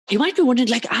You might be wondering,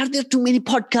 like, are there too many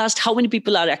podcasts? How many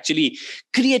people are actually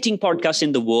creating podcasts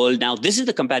in the world? Now, this is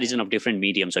the comparison of different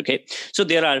mediums, okay? So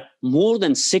there are more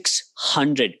than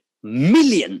 600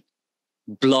 million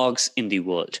blogs in the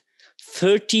world,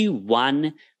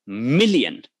 31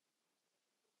 million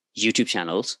YouTube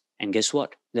channels. And guess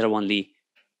what? There are only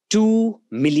 2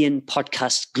 million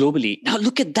podcasts globally. Now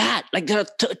look at that. Like there are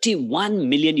 31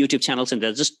 million YouTube channels and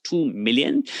there's just 2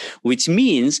 million, which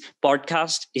means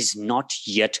podcast is not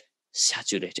yet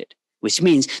saturated, which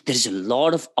means there is a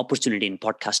lot of opportunity in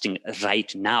podcasting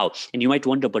right now. And you might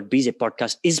wonder, but Bijay,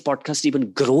 is podcast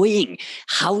even growing?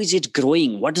 How is it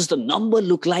growing? What does the number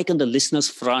look like on the listeners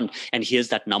front? And here's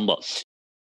that number.